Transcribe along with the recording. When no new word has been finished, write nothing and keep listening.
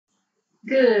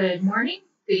Good morning,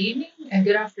 good evening, and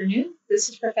good afternoon. This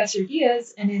is Professor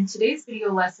Diaz, and in today's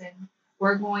video lesson,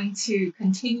 we're going to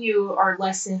continue our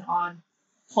lesson on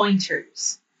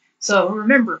pointers. So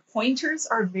remember, pointers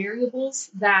are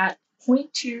variables that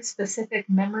point to specific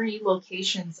memory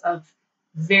locations of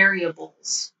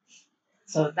variables.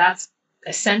 So that's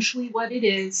essentially what it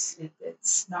is.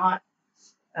 It's not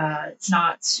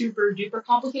super duper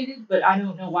complicated, but I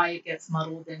don't know why it gets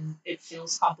muddled and it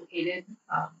feels complicated.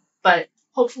 But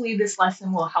hopefully, this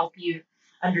lesson will help you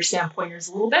understand pointers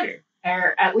a little better,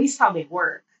 or at least how they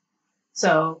work.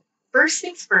 So, first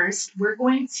things first, you are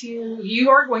going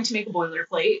to make a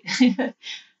boilerplate,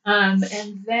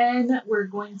 and then we're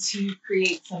going to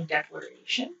create some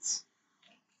declarations,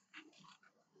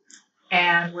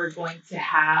 and we're going to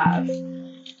have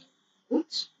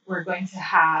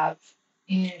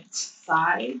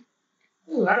inside.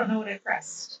 Ooh, I don't know what I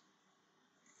pressed.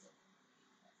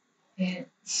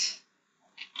 Inside,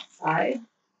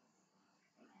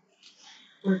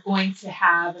 we're going to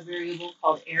have a variable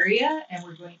called area, and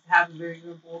we're going to have a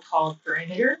variable called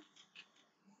perimeter.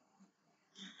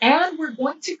 And we're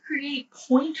going to create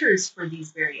pointers for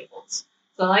these variables.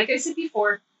 So like I said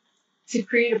before, to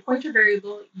create a pointer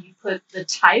variable, you put the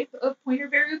type of pointer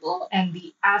variable and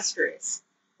the asterisk.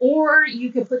 Or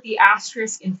you could put the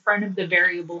asterisk in front of the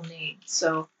variable name.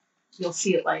 So you'll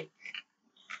see it like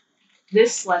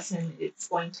this lesson, it's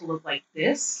going to look like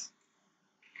this.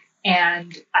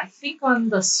 And I think on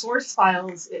the source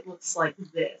files, it looks like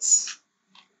this.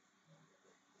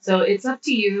 So it's up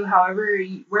to you,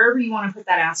 wherever you want to put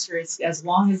that asterisk, as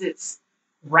long as it's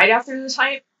right after the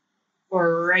type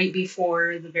or right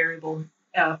before the variable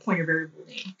pointer variable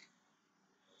name.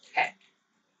 Okay,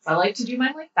 so I like to do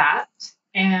mine like that.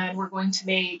 And we're going to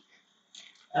make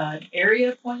an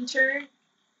area pointer.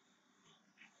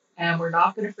 And we're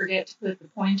not going to forget to put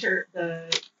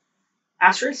the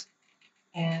asterisk.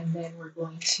 And then we're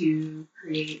going to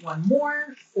create one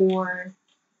more for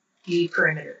the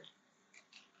perimeter.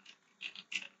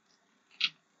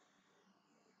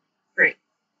 Great.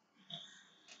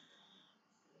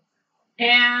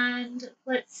 And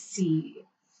let's see.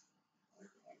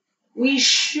 We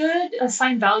should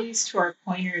assign values to our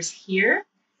pointers here.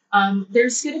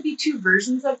 There's going to be two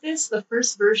versions of this. The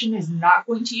first version is not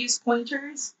going to use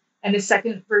pointers, and the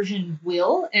second version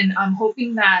will. And I'm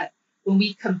hoping that when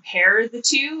we compare the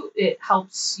two, it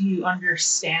helps you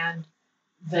understand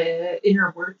the inner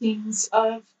workings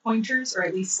of pointers, or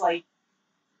at least like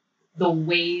the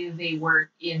way they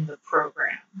work in the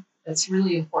program. That's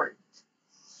really important.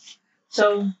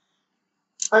 So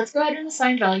let's go ahead and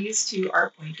assign values to our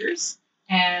pointers.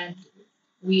 And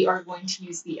we are going to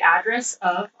use the address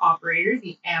of operator,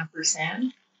 the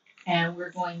ampersand, and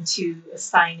we're going to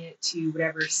assign it to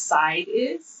whatever side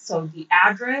is. So the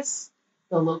address,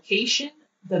 the location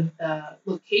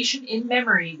in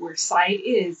memory where side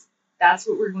is, that's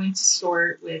what we're going to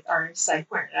store with our side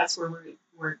pointer. That's where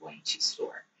we're going to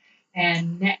store.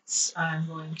 And next, I'm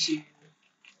going to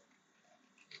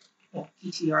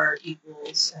PTR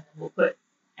equals, and then we'll put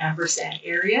ampersand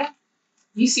area.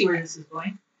 You see where this is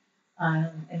going.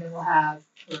 And then we'll have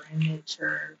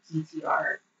perimeter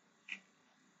PTR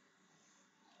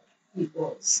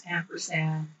equals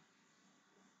ampersand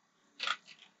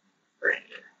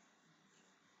perimeter.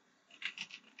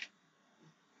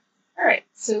 All right,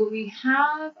 so we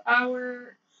have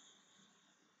our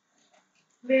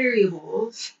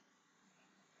variables.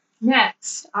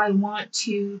 Next, I want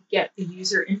to get the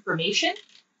user information,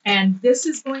 and this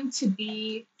is going to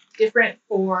be different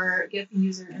for get the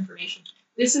user information.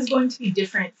 This is going to be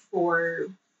different for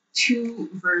two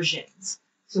versions.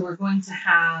 So we're going to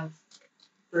have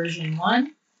version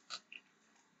 1,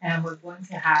 and we're going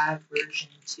to have version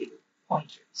 2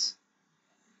 pointers.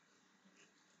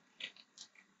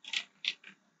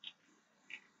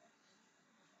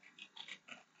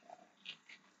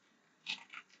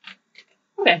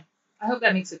 Okay, I hope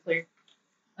that makes it clear.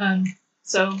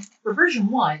 So for version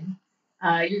 1,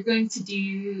 you're going to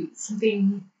do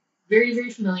something very, very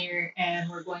familiar, and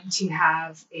we're going to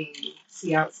have a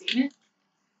cout statement.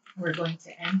 We're going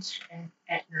to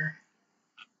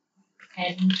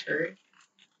enter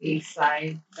a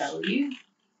side value,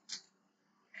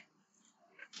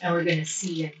 and we're going to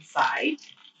see inside,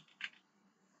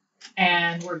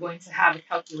 and we're going to have a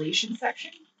calculation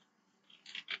section,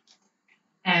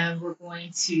 and we're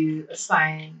going to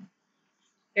assign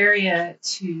area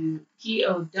to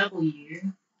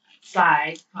POW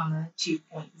side, comma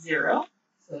 2.0,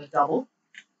 so a double.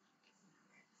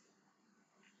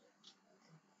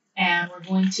 And we're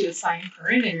going to assign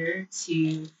perimeter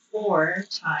to 4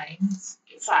 times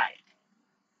the side.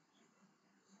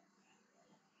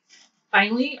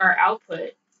 Finally, our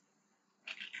output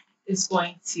is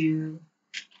going to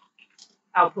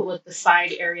output what the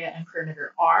side area and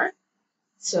perimeter are.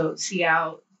 So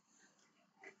cout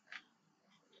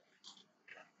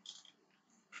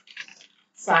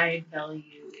side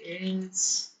value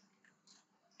is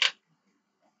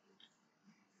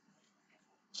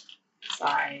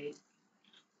side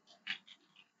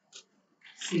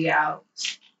cout.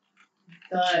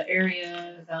 The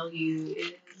area value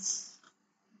is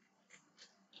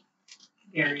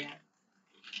area.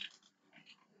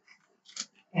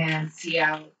 And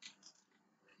cout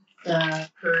the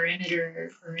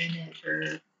perimeter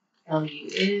value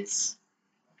is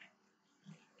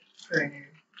perimeter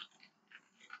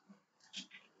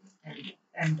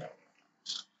and value.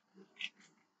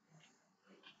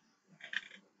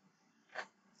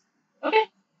 Okay,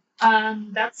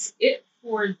 that's it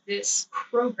for this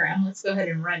program. Let's go ahead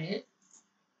and run it.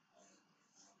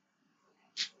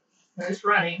 It's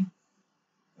running.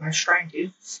 I was trying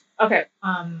to. Okay,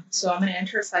 so I'm going to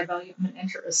enter a side value. I'm going to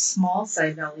enter a small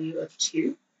side value of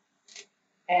 2.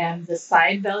 And the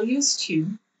side value is 2.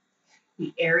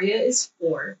 The area is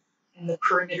 4. And the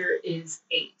perimeter is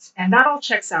 8. And that all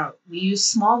checks out. We use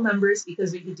small numbers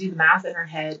because we could do the math in our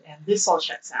head, and this all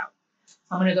checks out. So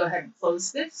I'm going to go ahead and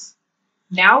close this.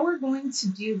 Now we're going to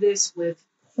do this with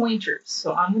pointers.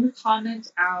 So I'm going to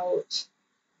comment out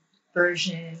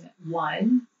version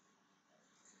 1.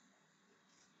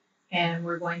 And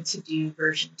we're going to do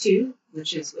version 2,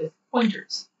 which is with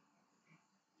pointers.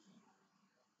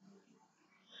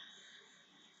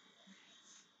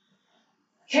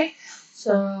 Okay,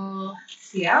 so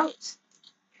cout,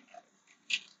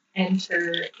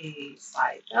 enter a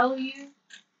side value,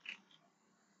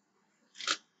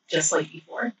 just like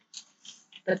before.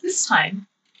 But this time,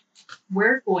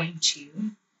 we're going to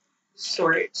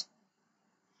sort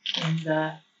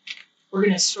we're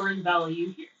going to store the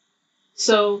value here.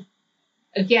 So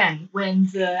again, when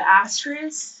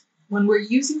we're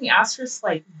using the asterisk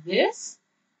like this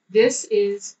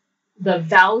is the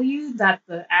value that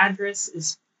the address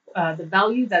is, the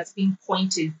value that's being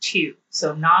pointed to.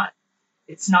 So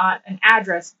it's not an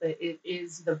address, but it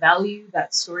is the value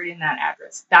that's stored in that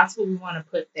address. That's what we want to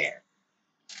put there.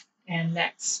 And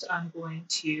next, I'm going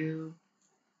to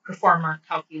perform our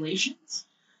calculations.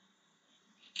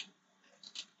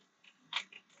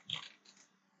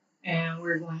 And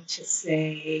we're going to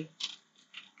say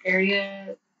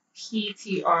area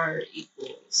PTR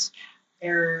equals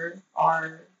error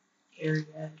R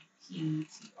area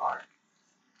PTR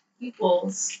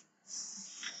equals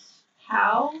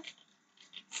how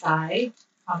side,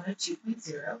 comma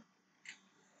 2.0.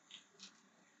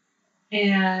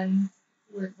 And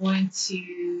we're going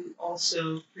to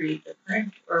also create the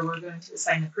perimeter, or we're going to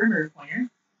assign the perimeter pointer.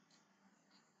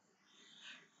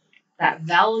 That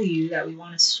value that we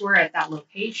want to store at that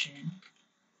location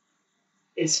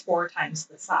is 4 times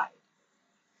the side.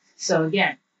 So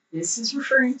again, this is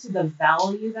referring to the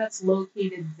value that's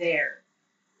located there.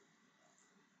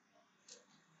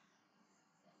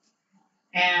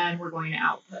 And we're going to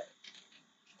output.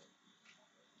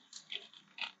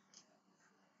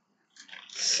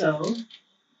 So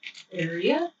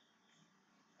area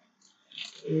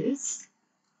is,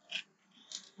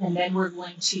 and then we're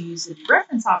going to use the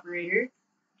reference operator,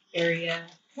 area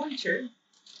pointer,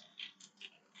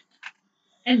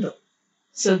 envelope.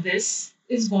 So this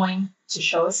is going to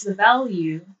show us the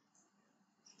value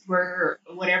where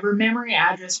whatever memory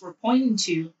address we're pointing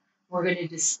to, we're going to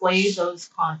display those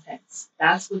contents.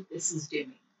 That's what this is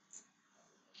doing.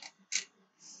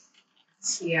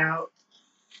 Cout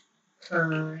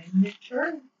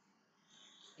perimeter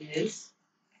is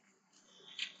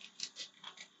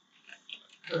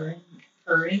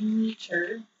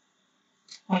perimeter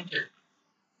pointer.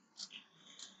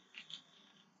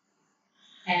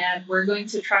 And we're going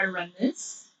to try to run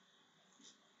this.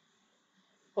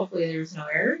 Hopefully there's no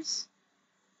errors.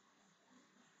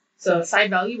 So side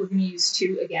value, we're going to use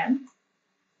 2 again.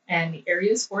 And the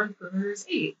area is 4 and the perimeter is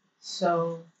 8.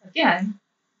 So again,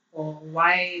 well,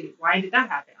 why did that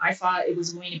happen? I thought it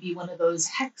was going to be one of those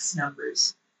hex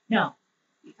numbers. No,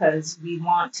 because we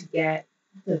want to get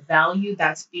the value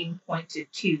that's being pointed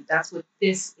to. That's what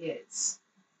this is.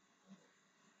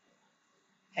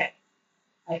 Okay,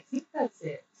 I think that's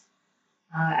it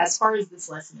as far as this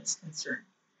lesson is concerned.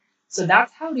 So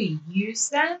that's how to use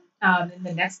them. In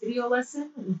the next video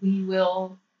lesson, we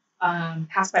will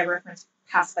pass by reference,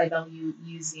 pass by value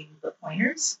using the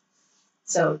pointers.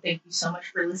 So thank you so much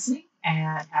for listening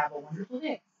and have a wonderful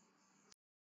day.